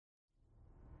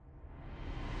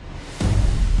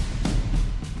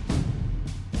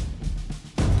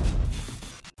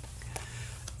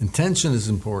Intention is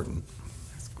important.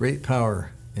 There's great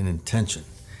power in intention.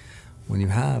 When you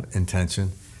have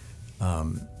intention,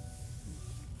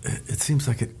 it seems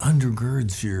like it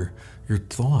undergirds your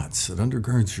thoughts. It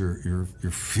undergirds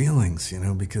your feelings,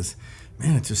 because,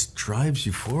 man, it just drives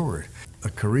you forward. A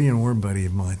Korean War buddy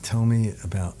of mine told me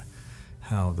about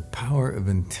how the power of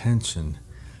intention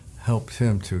helped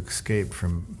him to escape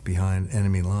from behind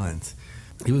enemy lines.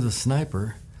 He was a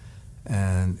sniper,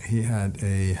 and he had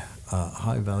a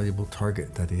high valuable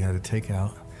target that he had to take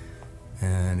out,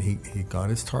 and he got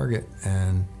his target,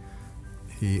 and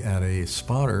he had a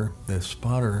spotter. The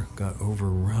spotter got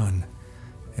overrun,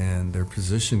 and their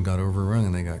position got overrun,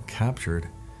 and they got captured.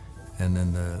 And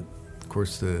then,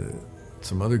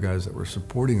 some other guys that were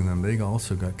supporting them, they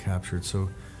also got captured. So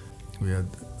we had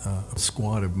a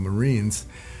squad of Marines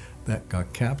that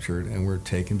got captured and were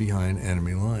taken behind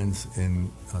enemy lines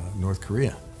in North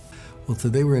Korea. Well, so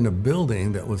they were in a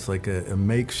building that was like a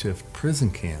makeshift prison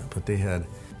camp, but they had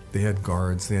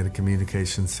guards, they had a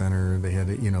communication center, they had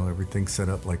everything set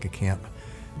up like a camp.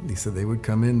 He said they would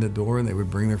come in the door and they would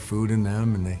bring their food in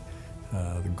them, and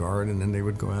the guard, and then they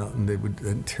would go out and they would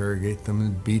interrogate them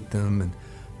and beat them. And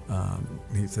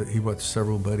he said he watched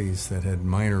several buddies that had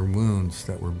minor wounds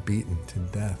that were beaten to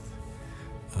death.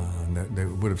 That they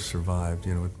would have survived,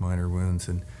 with minor wounds,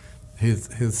 and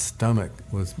his stomach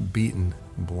was beaten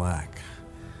black.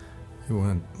 It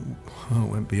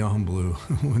went beyond blue.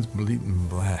 It was bleeding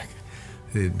black.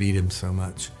 They had beat him so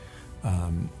much.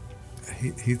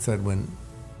 He said when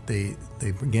they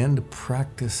began to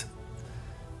practice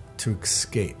to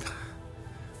escape,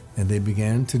 and they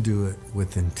began to do it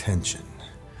with intention,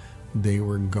 they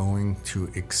were going to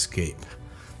escape.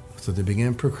 So they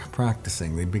began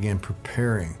practicing, they began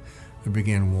preparing, they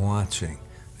began watching,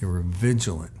 they were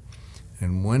vigilant.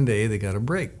 And one day they got a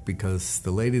break because the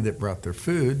lady that brought their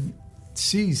food,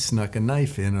 she snuck a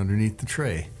knife in underneath the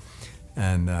tray.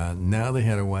 And now they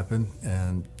had a weapon,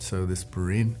 and so this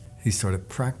Marine, he started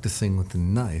practicing with the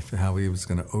knife how he was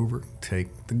going to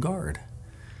overtake the guard.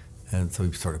 And so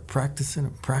he started practicing,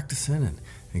 and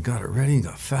he got it ready, and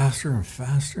got faster and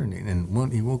faster. And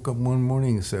when he woke up one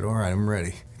morning and said, "All right, I'm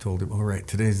ready." He told him, "All right,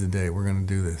 today's the day. We're going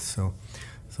to do this."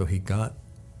 So he got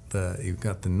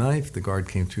the knife. The guard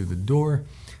came through the door.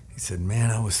 He said, "Man,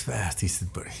 I was fast." He said,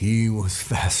 "But he was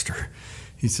faster."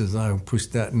 He says, "I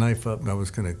pushed that knife up, and I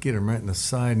was going to get him right in the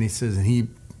side." And he says, and he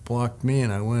blocked me,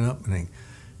 and I went up, and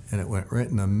it went right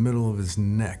in the middle of his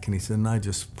neck. And he said, and I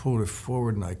just pulled it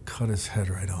forward, and I cut his head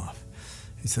right off.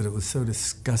 He said, it was so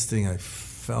disgusting, I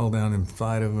fell down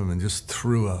inside of him and just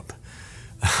threw up.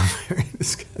 Very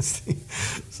disgusting.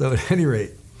 So at any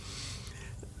rate,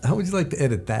 how would you like to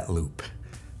edit that loop?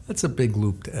 That's a big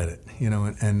loop to edit,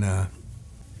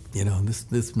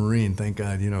 this Marine, thank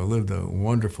God, lived a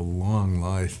wonderful long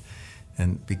life,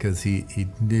 and because he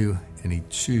knew and he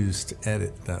chose to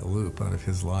edit that loop out of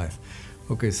his life.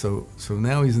 Okay, so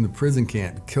now he's in the prison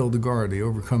camp, killed the guard, they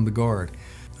overcome the guard,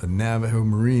 a Navajo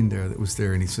Marine there that was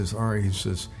there, and he says, "All right," he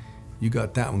says, "you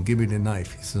got that one, give me the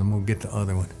knife." He says, "I'm gonna get the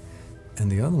other one."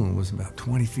 And the other one was about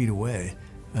 20 feet away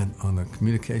and on the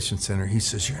communication center. He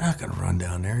says, "You're not gonna run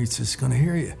down there." He says, "He's gonna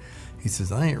hear you." He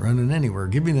says, "I ain't running anywhere,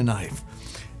 give me the knife."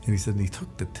 And he said, and he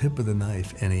took the tip of the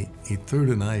knife and he threw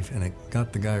the knife, and it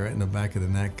got the guy right in the back of the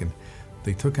neck, and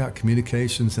they took out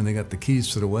communications and they got the keys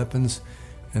to the weapons,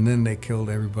 and then they killed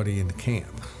everybody in the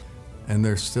camp. And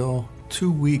they're still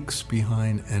 2 weeks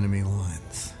behind enemy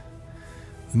lines.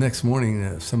 The next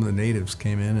morning, some of the natives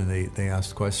came in and they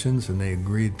asked questions, and they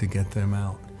agreed to get them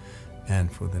out.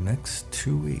 And for the next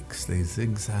 2 weeks, they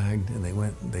zigzagged and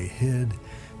they hid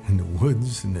in the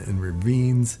woods and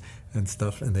ravines and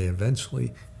stuff, and they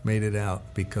eventually made it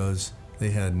out because they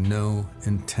had no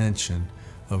intention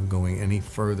of going any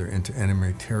further into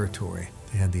enemy territory.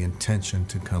 They had the intention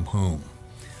to come home.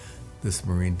 This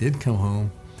Marine did come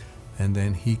home, and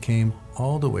then he came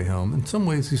all the way home. In some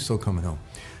ways, he's still coming home.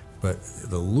 But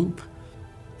the loop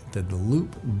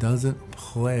doesn't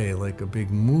play like a big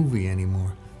movie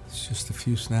anymore. It's just a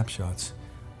few snapshots.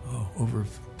 Over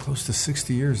close to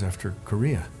 60 years after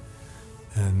Korea.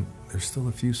 And there's still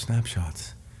a few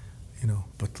snapshots,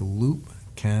 but the loop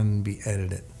can be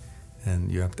edited,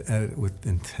 and you have to edit it with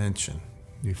intention.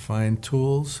 You find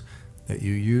tools that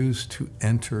you use to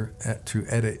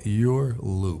edit your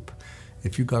loop.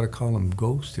 If you got to call them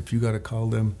ghosts, if you got to call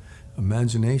them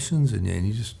imaginations, and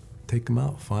you just take them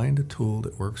out, find a tool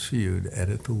that works for you to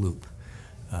edit the loop.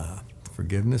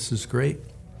 Forgiveness is great.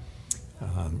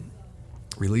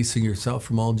 Releasing yourself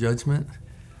from all judgment.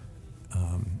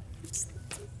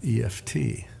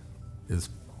 EFT is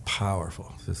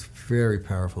powerful. It's a very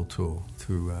powerful tool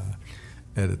to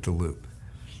edit the loop.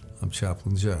 I'm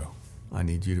Chaplain Joe. I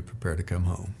need you to prepare to come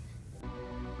home.